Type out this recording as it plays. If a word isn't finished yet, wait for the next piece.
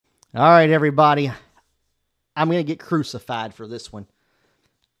All right, everybody. I'm going to get crucified for this one.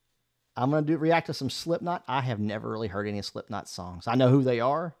 I'm going to react to some Slipknot. I have never really heard any Slipknot songs. I know who they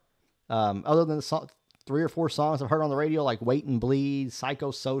are. Other than the 3 or 4 songs I've heard on the radio, like Wait and Bleed,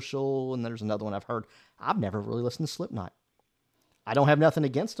 Psychosocial, and there's another one I've heard. I've never really listened to Slipknot. I don't have nothing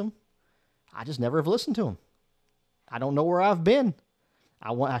against them. I just never have listened to them. I don't know where I've been.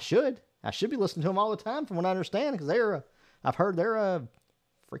 I should be listening to them all the time from what I understand, because I've heard they're a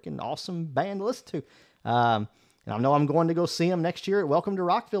freaking awesome band to listen to. And I know I'm going to go see them next year at Welcome to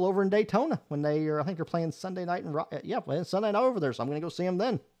Rockville over in Daytona when I think they're playing Sunday night playing Sunday night over there. So I'm going to go see them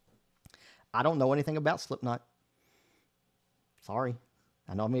then. I don't know anything about Slipknot. Sorry.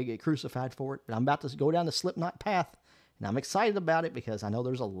 I know I'm going to get crucified for it, but I'm about to go down the Slipknot path, and I'm excited about it because I know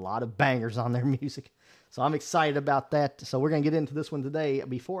there's a lot of bangers on their music. So I'm excited about that. So we're going to get into this one today,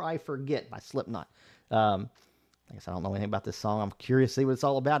 Before I Forget by Slipknot. I guess I don't know anything about this song. I'm curious to see what it's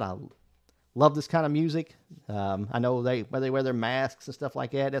all about. I love this kind of music. I know they wear their masks and stuff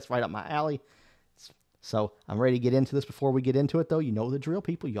like that. That's right up my alley. So I'm ready to get into this. Before we get into it, though, you know the drill,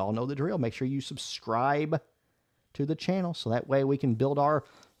 people. You all know the drill. Make sure you subscribe to the channel so that way we can build our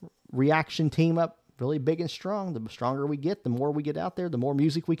reaction team up really big and strong. The stronger we get, the more we get out there, the more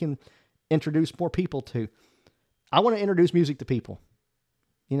music we can introduce more people to. I want to introduce music to people.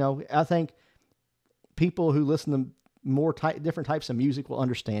 You know, I think people who listen to more different types of music will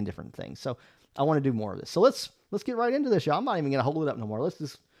understand different things. So I want to do more of this. So let's get right into this, y'all. I'm not even going to hold it up no more. Let's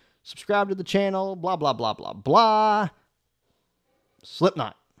just subscribe to the channel, blah, blah, blah, blah, blah.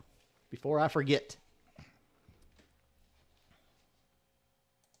 Slipknot, Before I Forget.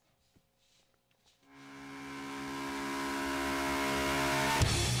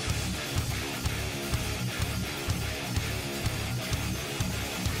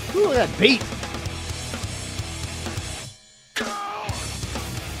 Ooh, look at that beat.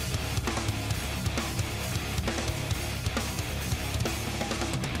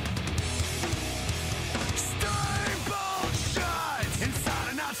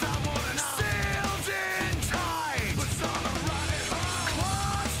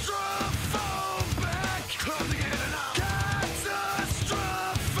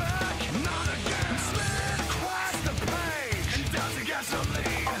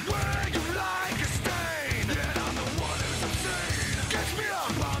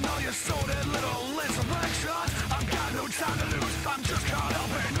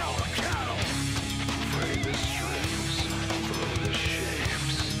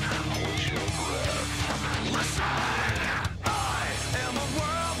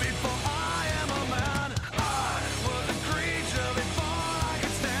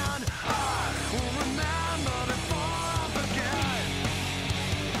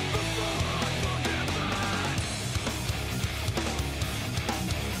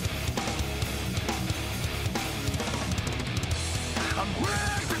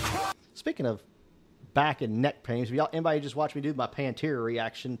 Speaking of back and neck pains, anybody just watched me do my Pantera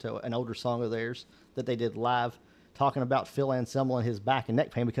reaction to an older song of theirs that they did live, talking about Phil Anselmo and his back and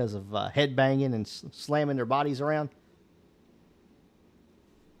neck pain because of head banging and slamming their bodies around?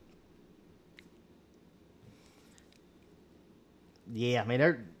 Yeah, I mean,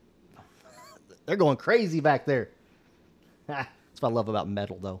 they're going crazy back there. That's what I love about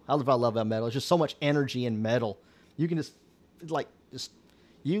metal, though. That's what I love about metal. It's just so much energy in metal. You can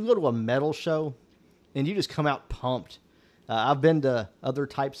you go to a metal show, and you just come out pumped. I've been to other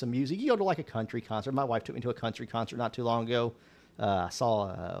types of music. You go to like a country concert. My wife took me to a country concert not too long ago. I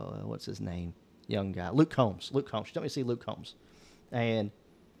saw, what's his name? Young guy. Luke Combs. She took me to see Luke Combs. And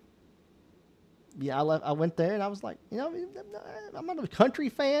yeah, I went there, and I was like, you know, I'm not a country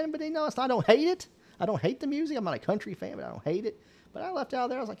fan, but you know, I don't hate it. I don't hate the music. I'm not a country fan, but I don't hate it. But I left out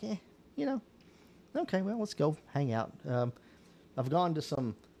there. I was like, you know, okay, well, let's go hang out. I've gone to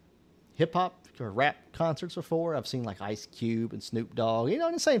some hip-hop or rap concerts before. I've seen like Ice Cube and Snoop Dogg. You know,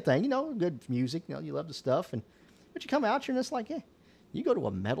 the same thing. You know, good music. You know, you love the stuff. But you come out here and it's like, you go to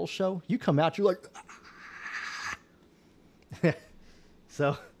a metal show, you come out, you're like...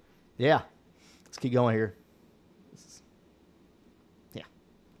 So, yeah. Let's keep going here. Yeah.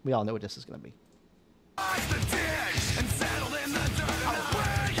 We all know what this is going to be.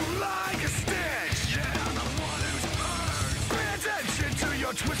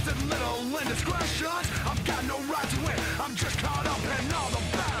 Twisted little indiscretions. I've got no right to win. I'm just caught up in all the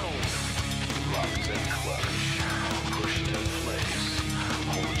battles. Locked in clutch, pushed in place.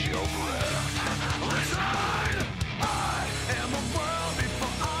 Hold your breath. Listen, I am a world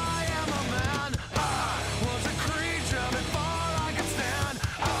before I am a man. I was a creature before I could stand.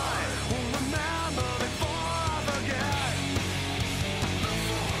 I will remember before I forget.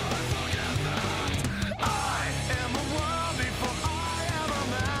 Before I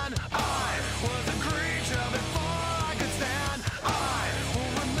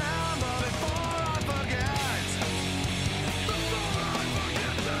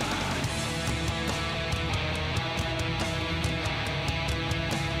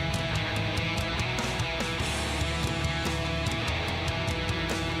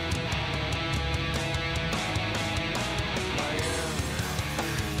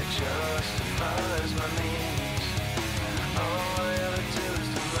my means. All I ever do is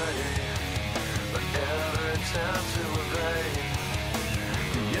delay, but every time to evade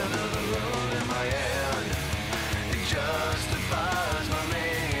the end of the road in my hand. It justifies my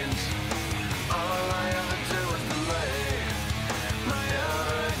means. All I ever do is delay my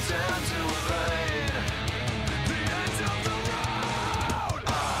every attempt to evade the end of the road.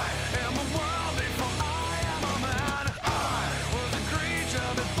 I am a world before I am a man. I was a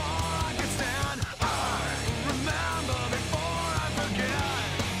creature before I could stand. I remember before I forget.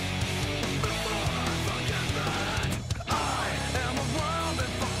 Before I forget that I am a world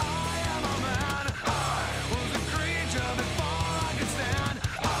before I am a man. I was a creature before I could stand.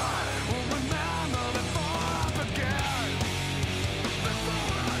 I will remember before I forget.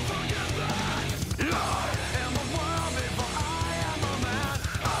 Before I forget that I am a world before I am a man.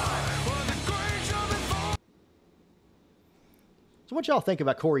 I was a creature before. So what y'all think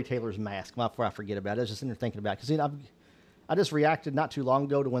about Corey Taylor's mask? Well, before I forget about it, I was just sitting there thinking about it. Because I just reacted not too long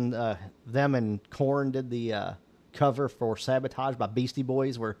ago to when them and Korn did the cover for Sabotage by Beastie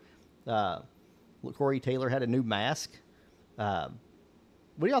Boys, where Corey Taylor had a new mask. What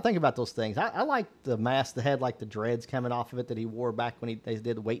do y'all think about those things? I like the mask that had like the dreads coming off of it that he wore back when they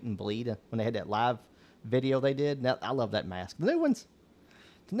did Wait and Bleed, when they had that live video they did. I love that mask. The new one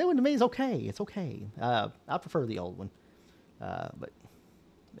to me is okay. It's okay. I prefer the old one. But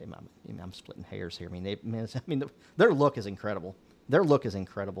maybe I'm splitting hairs here. Their look is incredible. Their look is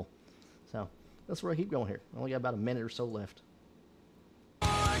incredible. So that's where I keep going here. I only got about a minute or so left.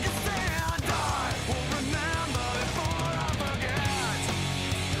 I can stand. I will remember before I forget.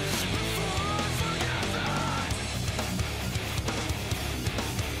 Before I forget that.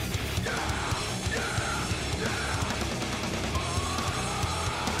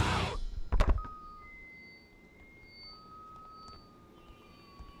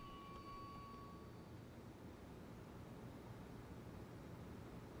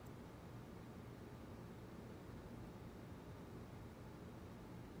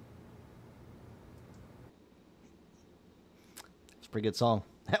 It's a pretty good song.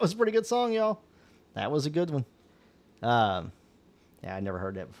 That was a pretty good song, y'all. That was a good one. Yeah, I never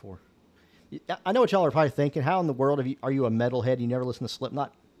heard that before. I know what y'all are probably thinking. How in the world are you a metalhead? You never listen to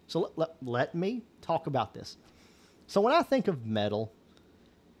Slipknot? So let me talk about this. So when I think of metal,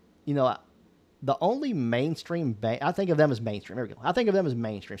 the only mainstream band, I think of them as mainstream. There we go. I think of them as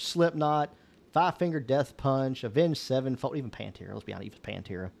mainstream. Slipknot, Five Finger Death Punch, Avenged Sevenfold, even Pantera. Let's be honest, even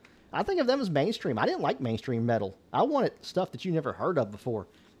Pantera. I think of them as mainstream. I didn't like mainstream metal. I wanted stuff that you never heard of before.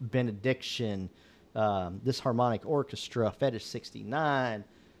 Benediction, Disharmonic Orchestra, Fetish 69,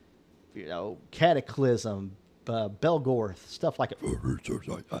 Cataclysm, Belgorth, stuff like it.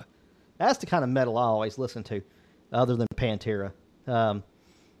 That's the kind of metal I always listen to, other than Pantera.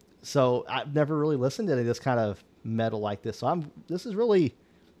 So I've never really listened to any of this kind of metal like this. So this is really,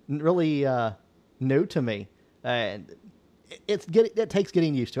 really new to me, and it takes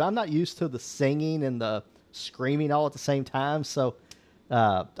getting used to. I'm not used to the singing and the screaming all at the same time. So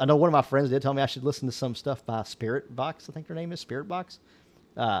I know one of my friends did tell me I should listen to some stuff by Spirit Box. I think their name is Spirit Box.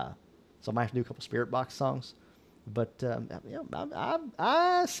 So I might have to do a couple Spirit Box songs. But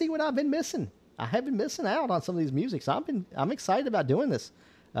I see what I've been missing. I have been missing out on some of these music. So I'm excited about doing this.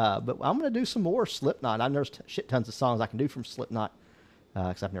 But I'm going to do some more Slipknot. I know there's shit tons of songs I can do from Slipknot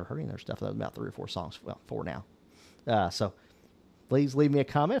because I've never heard any of their stuff. There's about 3 or 4 songs. Well, 4 now. So please leave me a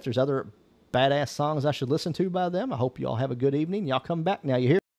comment if there's other badass songs I should listen to by them. I hope you all have a good evening. Y'all come back now. You hear?